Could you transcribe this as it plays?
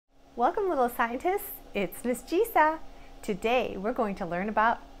Welcome, little scientists. It's Miss Gisa. Today we're going to learn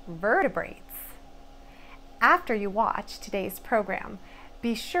about vertebrates. After you watch today's program,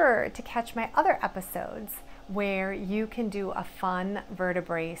 be sure to catch my other episodes where you can do a fun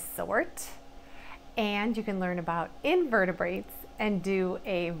vertebrate sort, and you can learn about invertebrates and do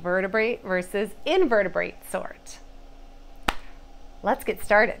a vertebrate versus invertebrate sort. Let's get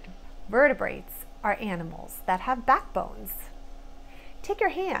started. Vertebrates are animals that have backbones. Take your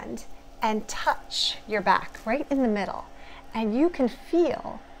hand and touch your back right in the middle, and you can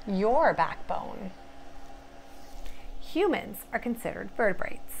feel your backbone. Humans are considered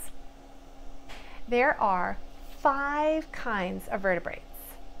vertebrates. There are 5 kinds of vertebrates.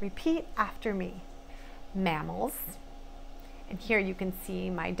 Repeat after me. Mammals, and here you can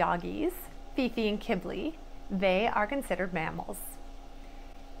see my doggies, Fifi and Kibbley. They are considered mammals.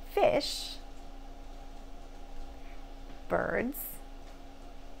 Fish, birds,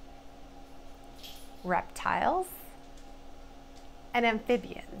 reptiles, and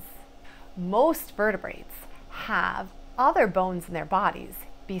amphibians. Most vertebrates have other bones in their bodies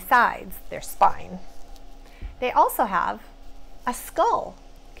besides their spine. They also have a skull.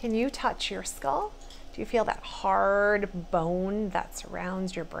 Can you touch your skull? Do you feel that hard bone that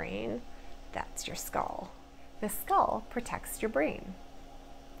surrounds your brain? That's your skull. The skull protects your brain.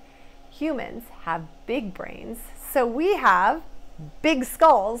 Humans have big brains, so we have big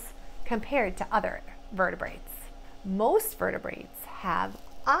skulls compared to other vertebrates. Most vertebrates have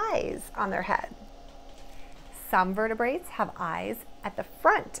eyes on their head. Some vertebrates have eyes at the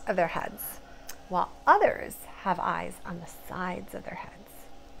front of their heads, while others have eyes on the sides of their heads.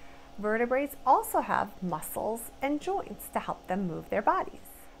 Vertebrates also have muscles and joints to help them move their bodies.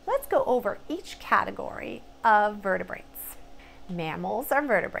 Let's go over each category of vertebrates. Mammals are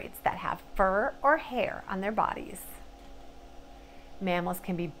vertebrates that have fur or hair on their bodies. Mammals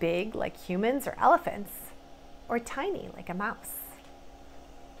can be big like humans or elephants, or tiny like a mouse.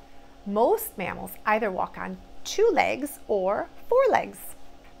 Most mammals either walk on 2 legs or 4 legs.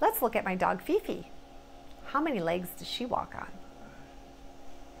 Let's look at my dog Fifi. How many legs does she walk on?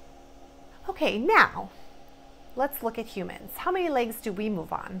 Okay, now let's look at humans. How many legs do we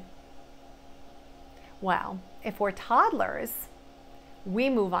move on? Well, if we're toddlers, we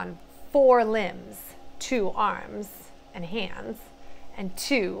move on 4 limbs, 2 arms and hands, and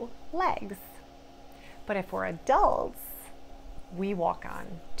 2 legs. But if we're adults, we walk on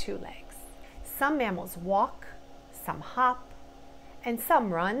 2 legs. Some mammals walk, some hop, and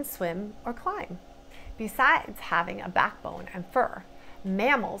some run, swim, or climb. Besides having a backbone and fur,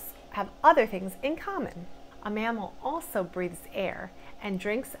 mammals have other things in common. A mammal also breathes air and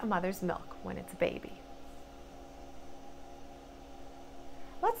drinks a mother's milk when it's a baby.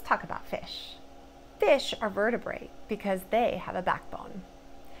 Let's talk about fish. Fish are vertebrate because they have a backbone.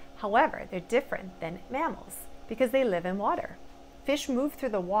 However, they're different than mammals because they live in water. Fish move through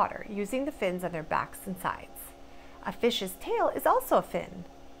the water using the fins on their backs and sides. A fish's tail is also a fin.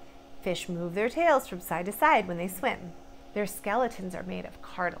 Fish move their tails from side to side when they swim. Their skeletons are made of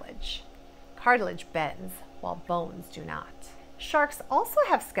cartilage. Cartilage bends, while bones do not. Sharks also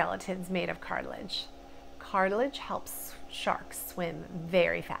have skeletons made of cartilage. Cartilage helps sharks swim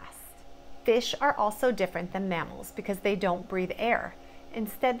very fast. Fish are also different than mammals because they don't breathe air.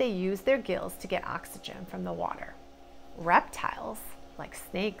 Instead, they use their gills to get oxygen from the water. Reptiles, like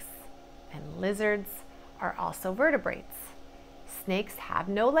snakes and lizards, are also vertebrates. Snakes have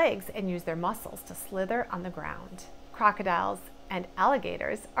no legs and use their muscles to slither on the ground. Crocodiles and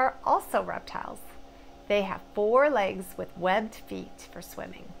alligators are also reptiles. They have 4 legs with webbed feet for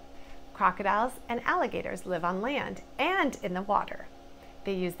swimming. Crocodiles and alligators live on land and in the water.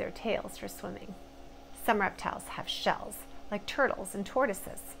 They use their tails for swimming. Some reptiles have shells, like turtles and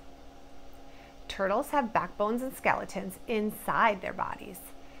tortoises. Turtles have backbones and skeletons inside their bodies.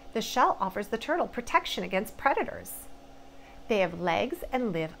 The shell offers the turtle protection against predators. They have legs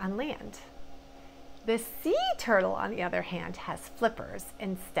and live on land. The sea turtle, on the other hand, has flippers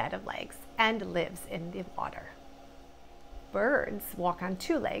instead of legs and lives in the water. Birds walk on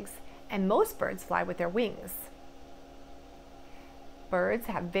 2 legs, and most birds fly with their wings. Birds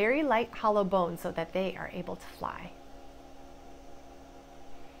have very light, hollow bones so that they are able to fly.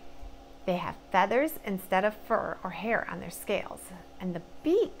 They have feathers instead of fur or hair on their scales, and the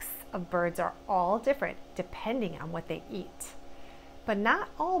beaks of birds are all different depending on what they eat. But not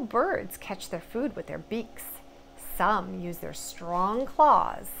all birds catch their food with their beaks. Some use their strong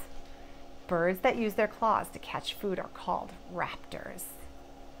claws. Birds that use their claws to catch food are called raptors.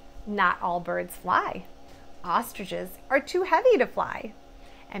 Not all birds fly. Ostriches are too heavy to fly,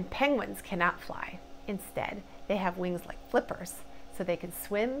 and penguins cannot fly. Instead, they have wings like flippers, so they can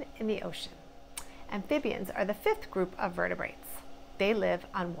swim in the ocean. Amphibians are the fifth group of vertebrates. They live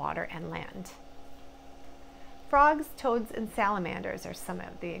on water and land. Frogs, toads, and salamanders are some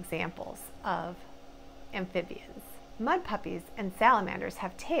of the examples of amphibians. Mud puppies and salamanders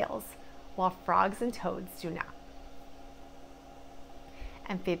have tails, while frogs and toads do not.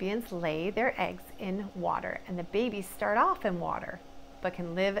 Amphibians lay their eggs in water, and the babies start off in water, but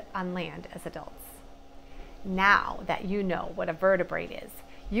can live on land as adults. Now that you know what a vertebrate is,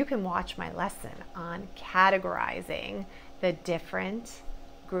 you can watch my lesson on categorizing the different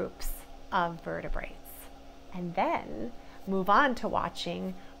groups of vertebrates, and then move on to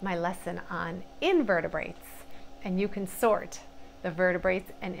watching my lesson on invertebrates, and you can sort the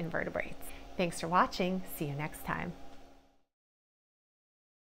vertebrates and invertebrates. Thanks for watching. See you next time.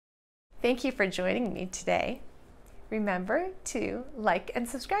 Thank you for joining me today. Remember to like and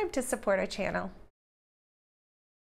subscribe to support our channel.